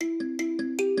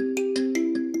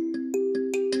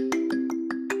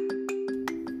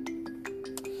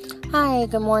Hi,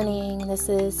 good morning. This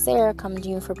is Sarah coming to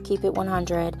you from Keep It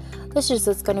 100. This is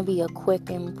just going to be a quick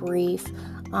and brief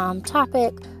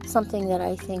topic, something that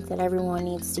I think that everyone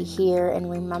needs to hear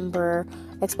and remember,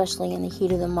 especially in the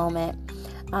heat of the moment.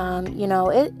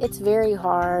 It's very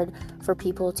hard for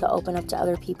people to open up to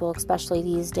other people, especially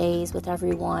these days with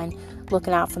everyone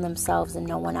looking out for themselves and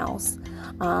no one else.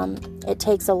 It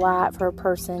takes a lot for a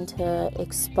person to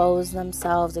expose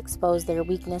themselves, expose their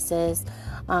weaknesses,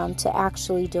 to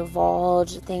actually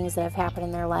divulge things that have happened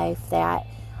in their life that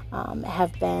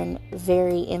have been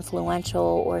very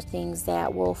influential or things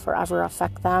that will forever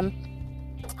affect them.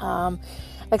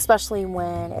 Especially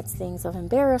when it's things of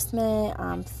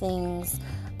embarrassment, things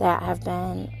that have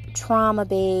been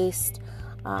trauma-based,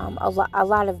 a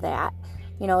lot of that.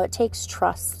 It takes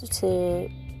trust to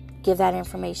give that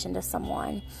information to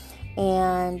someone.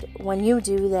 And when you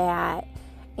do that,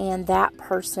 and that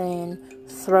person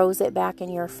throws it back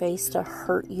in your face to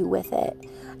hurt you with it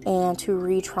and to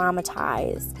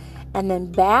re-traumatize and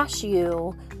then bash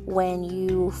you when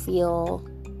you feel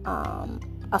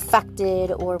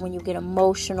affected or when you get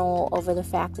emotional over the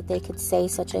fact that they could say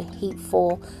such a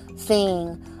hateful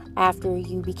thing after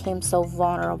you became so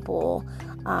vulnerable,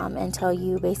 and tell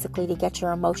you basically to get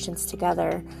your emotions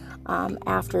together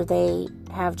after they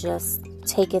have just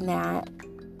taken that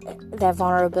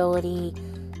vulnerability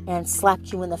and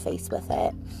slapped you in the face with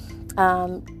it.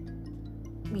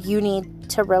 You need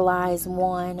to realize,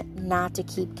 one, not to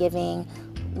keep giving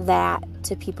that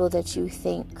to people that you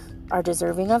think are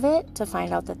deserving of it, to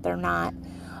find out that they're not,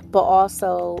 but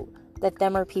also that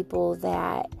them are people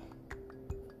that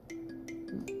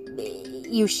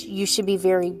you should be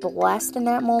very blessed in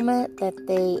that moment that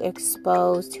they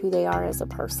exposed who they are as a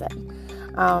person.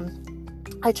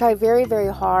 I try very,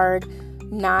 very hard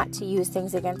not to use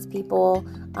things against people,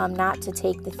 not to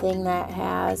take the thing that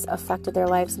has affected their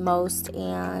lives most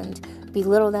and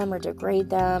belittle them or degrade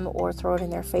them or throw it in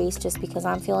their face just because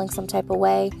I'm feeling some type of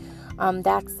way.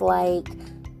 That's like,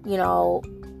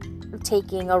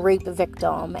 taking a rape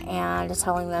victim and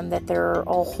telling them that they're a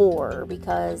whore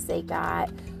because they got,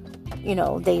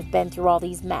 they've been through all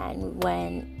these men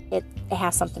when it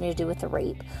has something to do with the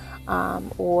rape.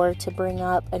 Or to bring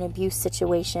up an abuse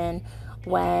situation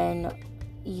when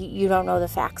you don't know the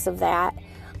facts of that.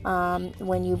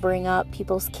 When you bring up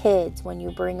people's kids,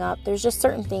 there's just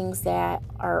certain things that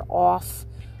are off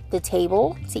the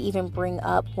table to even bring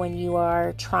up when you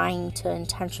are trying to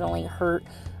intentionally hurt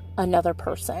another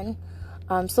person.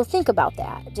 So think about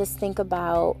that. Just think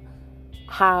about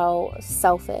how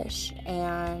selfish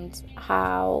and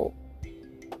how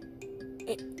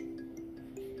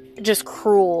just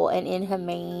cruel and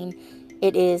inhumane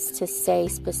it is to say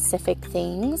specific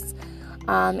things.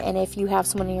 And if you have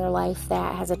someone in your life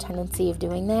that has a tendency of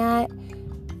doing that,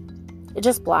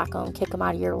 just block them, kick them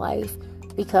out of your life.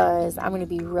 Because I'm going to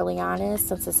be really honest,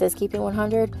 since this is Keep It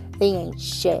 100, they ain't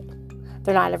shit.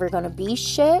 They're not ever going to be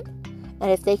shit. And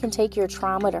if they can take your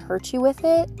trauma to hurt you with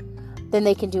it, then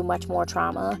they can do much more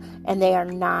trauma. And they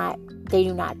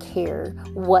do not care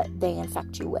what they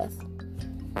infect you with.